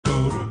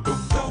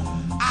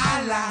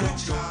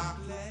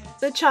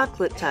The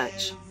Chocolate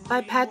Touch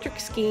by Patrick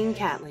Skene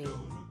Catling.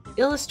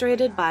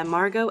 Illustrated by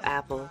Margot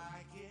Apple.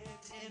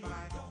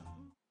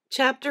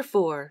 Chapter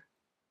 4.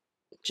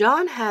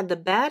 John had the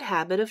bad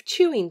habit of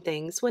chewing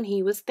things when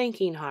he was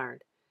thinking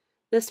hard.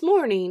 This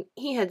morning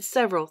he had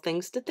several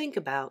things to think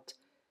about.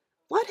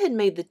 What had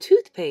made the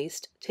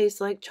toothpaste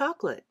taste like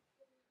chocolate?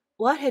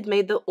 What had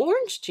made the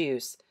orange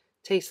juice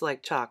taste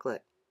like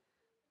chocolate?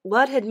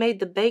 What had made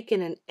the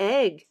bacon and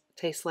egg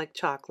taste like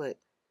chocolate?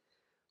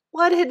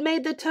 What had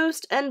made the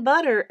toast and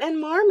butter and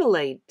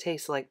marmalade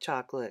taste like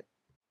chocolate?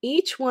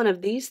 Each one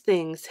of these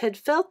things had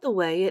felt the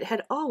way it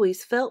had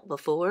always felt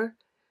before.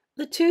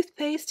 The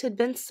toothpaste had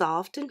been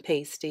soft and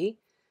pasty.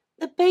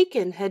 The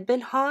bacon had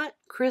been hot,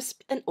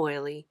 crisp, and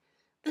oily.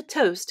 The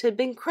toast had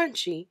been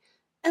crunchy,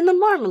 and the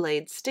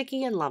marmalade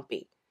sticky and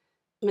lumpy.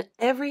 But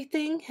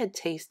everything had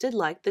tasted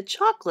like the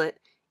chocolate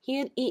he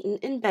had eaten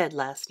in bed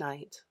last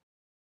night.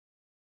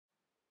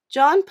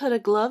 John put a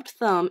gloved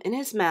thumb in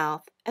his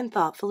mouth and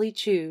thoughtfully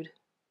chewed.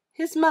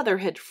 His mother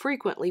had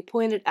frequently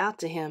pointed out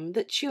to him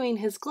that chewing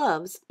his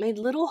gloves made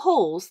little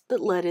holes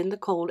that let in the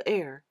cold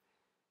air.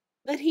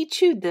 But he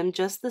chewed them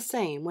just the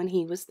same when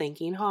he was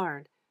thinking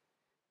hard.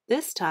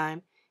 This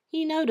time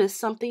he noticed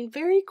something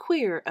very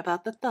queer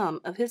about the thumb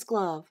of his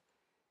glove.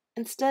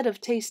 Instead of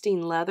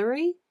tasting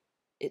leathery,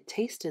 it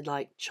tasted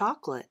like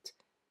chocolate.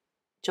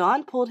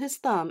 John pulled his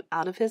thumb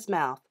out of his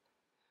mouth.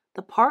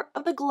 The part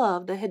of the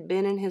glove that had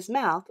been in his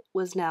mouth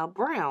was now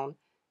brown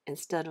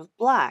instead of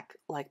black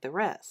like the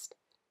rest.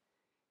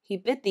 He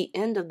bit the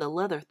end of the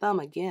leather thumb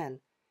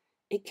again.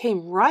 It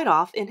came right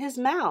off in his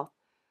mouth,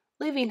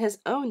 leaving his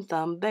own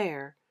thumb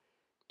bare.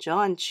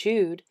 John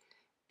chewed,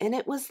 and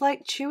it was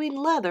like chewing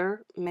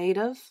leather made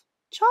of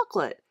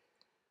chocolate.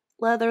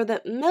 Leather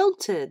that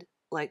melted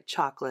like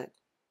chocolate.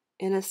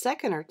 In a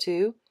second or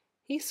two,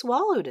 he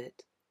swallowed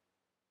it.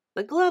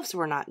 The gloves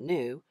were not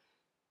new.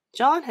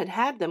 John had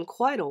had them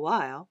quite a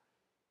while.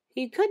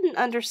 He couldn't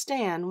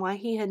understand why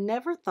he had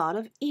never thought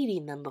of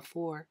eating them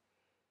before.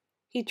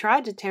 He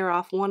tried to tear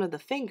off one of the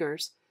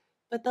fingers,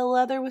 but the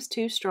leather was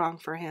too strong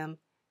for him.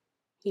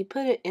 He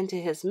put it into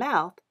his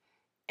mouth,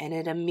 and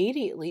it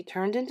immediately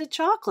turned into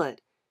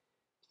chocolate.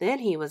 Then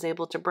he was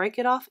able to break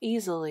it off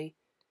easily.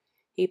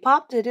 He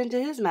popped it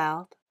into his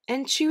mouth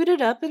and chewed it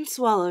up and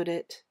swallowed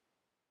it.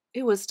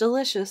 It was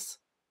delicious.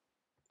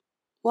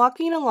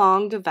 Walking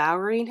along,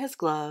 devouring his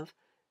glove,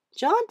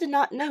 John did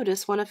not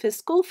notice one of his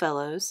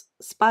schoolfellows,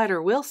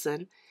 Spider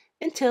Wilson,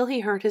 until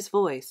he heard his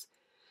voice.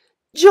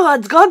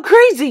 "John's gone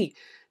crazy!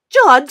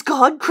 John's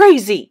gone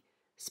crazy!"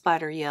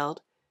 Spider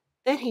yelled.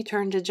 Then he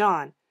turned to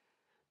John.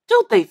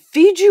 "Don't they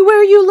feed you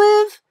where you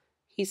live?"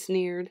 he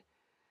sneered.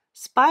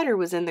 Spider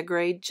was in the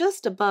grade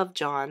just above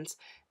John's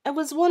and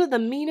was one of the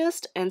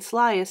meanest and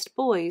slyest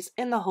boys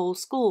in the whole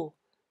school.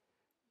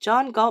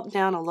 John gulped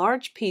down a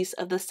large piece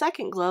of the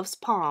second glove's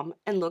palm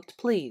and looked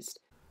pleased.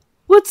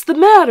 "What's the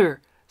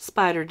matter?"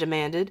 Spider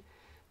demanded.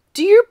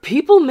 "Do your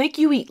people make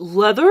you eat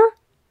leather?"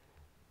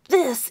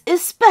 "This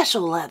is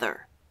special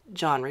leather,"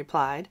 John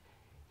replied.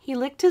 He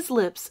licked his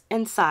lips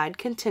and sighed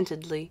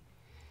contentedly.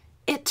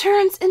 "It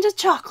turns into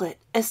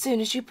chocolate as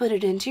soon as you put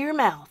it into your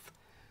mouth.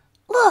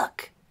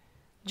 Look!"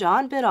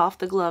 John bit off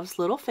the glove's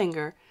little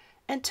finger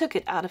and took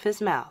it out of his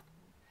mouth.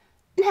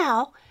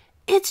 "Now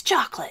it's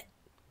chocolate."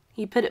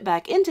 He put it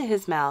back into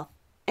his mouth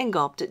and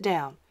gulped it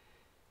down.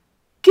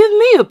 "Give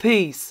me a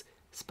piece,"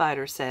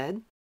 Spider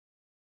said.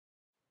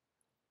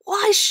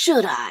 "Why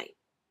should I?"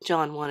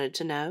 John wanted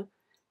to know.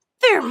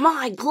 "They're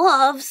my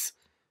gloves."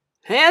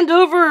 "Hand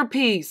over a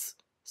piece,"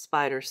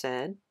 Spider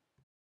said.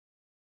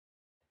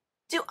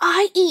 "Do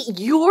I eat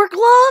your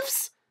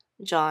gloves?"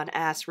 John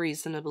asked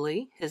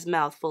reasonably, his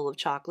mouth full of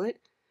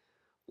chocolate.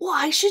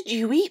 "Why should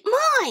you eat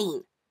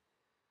mine?"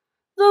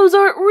 "Those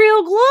aren't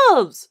real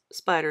gloves,"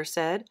 Spider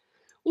said.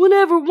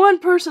 "Whenever one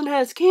person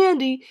has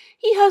candy,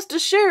 he has to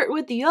share it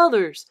with the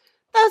others.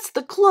 That's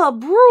the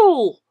club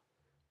rule."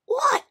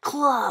 "What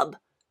club?"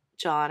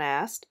 John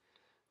asked.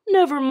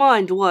 "Never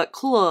mind what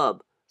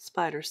club,"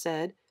 Spider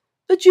said.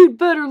 "But you'd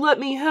better let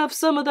me have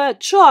some of that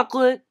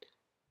chocolate."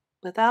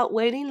 Without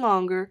waiting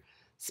longer,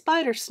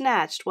 Spider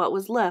snatched what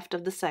was left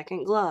of the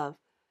second glove.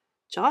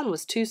 John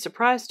was too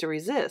surprised to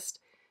resist,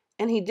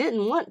 and he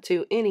didn't want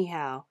to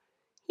anyhow.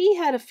 He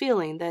had a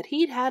feeling that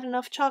he'd had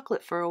enough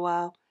chocolate for a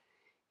while.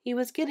 He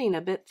was getting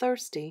a bit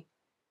thirsty.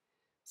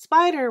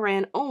 Spider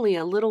ran only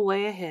a little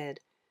way ahead.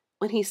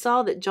 When he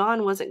saw that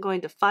John wasn't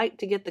going to fight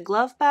to get the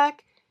glove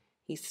back,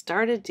 he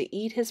started to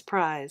eat his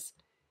prize.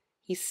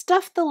 He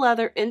stuffed the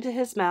leather into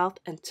his mouth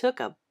and took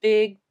a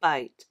big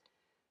bite.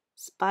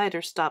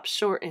 Spider stopped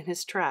short in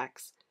his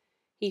tracks.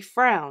 He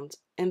frowned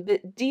and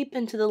bit deep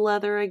into the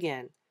leather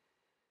again.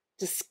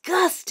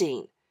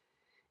 Disgusting!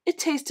 It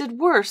tasted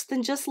worse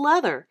than just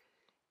leather.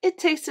 It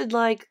tasted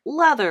like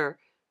leather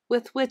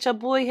with which a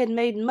boy had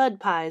made mud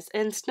pies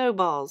and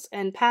snowballs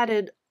and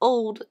patted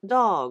old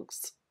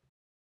dogs.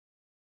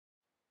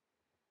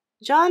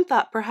 John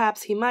thought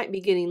perhaps he might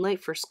be getting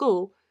late for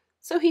school,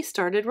 so he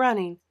started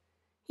running.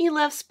 He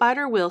left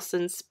Spider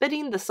Wilson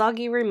spitting the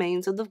soggy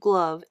remains of the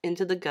glove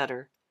into the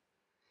gutter.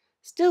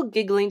 Still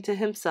giggling to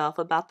himself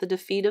about the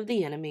defeat of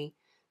the enemy,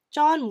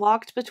 John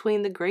walked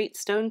between the great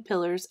stone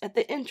pillars at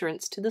the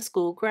entrance to the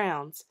school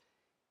grounds.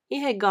 He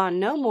had gone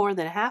no more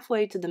than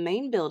halfway to the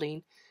main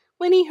building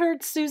when he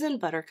heard Susan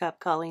Buttercup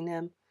calling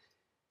him.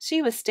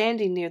 She was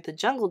standing near the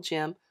jungle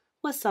gym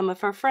with some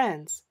of her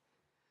friends.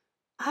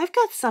 "I've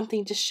got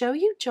something to show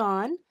you,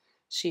 John,"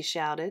 she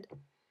shouted.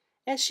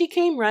 As she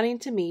came running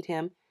to meet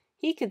him,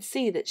 he could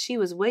see that she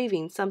was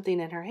waving something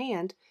in her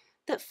hand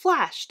that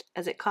flashed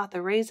as it caught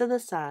the rays of the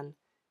sun.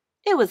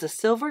 It was a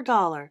silver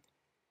dollar.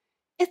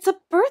 "It's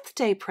a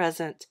birthday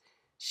present,"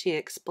 she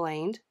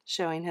explained,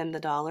 showing him the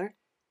dollar.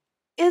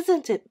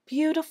 "Isn't it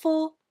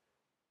beautiful?"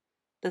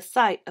 The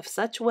sight of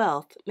such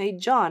wealth made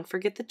John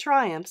forget the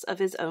triumphs of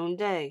his own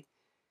day.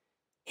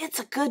 "It's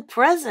a good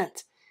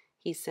present,"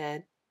 he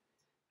said.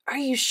 "Are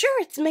you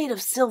sure it's made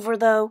of silver,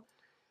 though?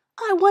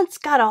 I once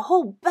got a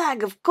whole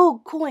bag of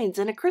gold coins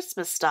in a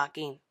Christmas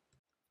stocking.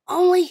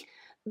 Only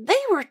they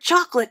were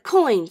chocolate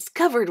coins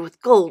covered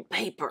with gold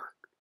paper."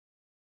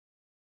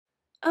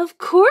 "Of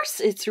course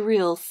it's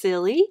real,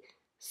 silly,"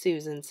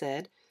 Susan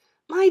said.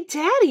 "My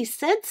daddy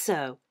said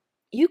so.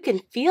 You can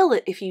feel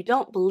it if you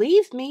don't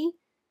believe me."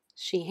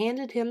 She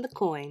handed him the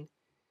coin.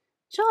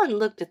 John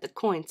looked at the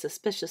coin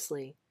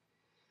suspiciously.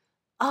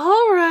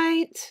 "All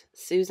right,"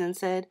 Susan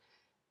said.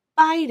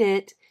 "Bite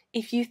it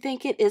if you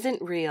think it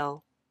isn't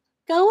real.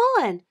 Go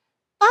on,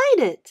 bite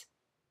it."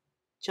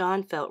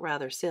 John felt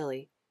rather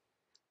silly.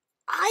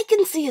 "I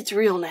can see it's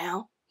real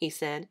now," he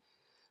said.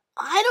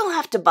 "I don't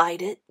have to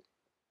bite it."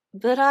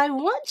 "But I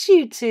want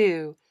you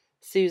to,"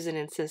 Susan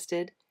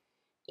insisted.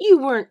 "You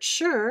weren't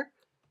sure.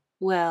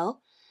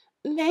 Well,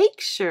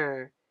 make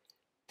sure.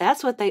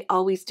 That's what they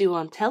always do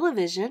on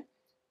television.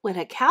 When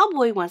a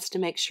cowboy wants to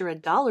make sure a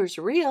dollar's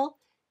real,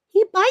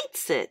 he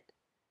bites it."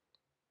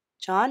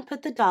 John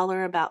put the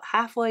dollar about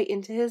halfway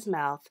into his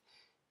mouth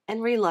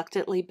and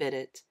reluctantly bit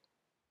it.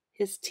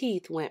 His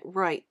teeth went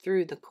right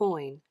through the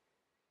coin.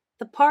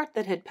 The part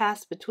that had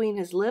passed between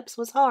his lips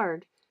was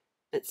hard,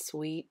 but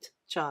sweet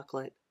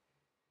chocolate.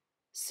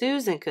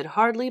 Susan could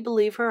hardly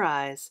believe her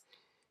eyes.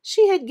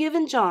 She had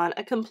given John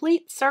a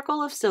complete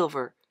circle of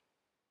silver.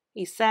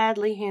 He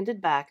sadly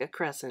handed back a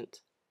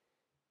crescent.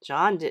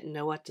 John didn't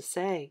know what to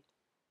say.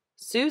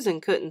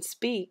 Susan couldn't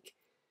speak.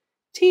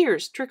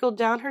 Tears trickled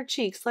down her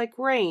cheeks like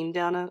rain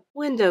down a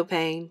window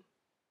pane.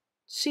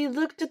 She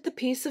looked at the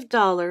piece of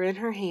dollar in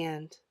her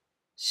hand.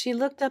 She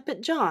looked up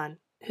at John,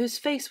 whose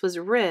face was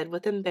red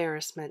with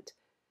embarrassment.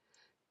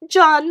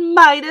 "John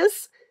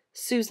Midas,"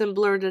 Susan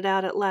blurted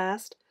out at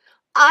last,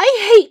 "I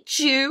hate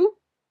you!"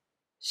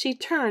 She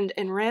turned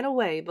and ran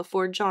away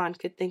before John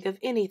could think of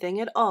anything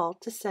at all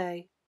to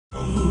say. I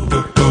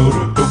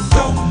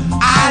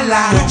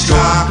like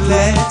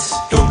chocolate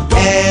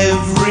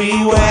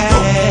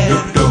everywhere,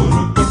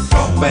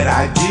 but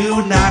I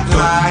do not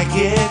like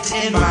it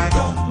in my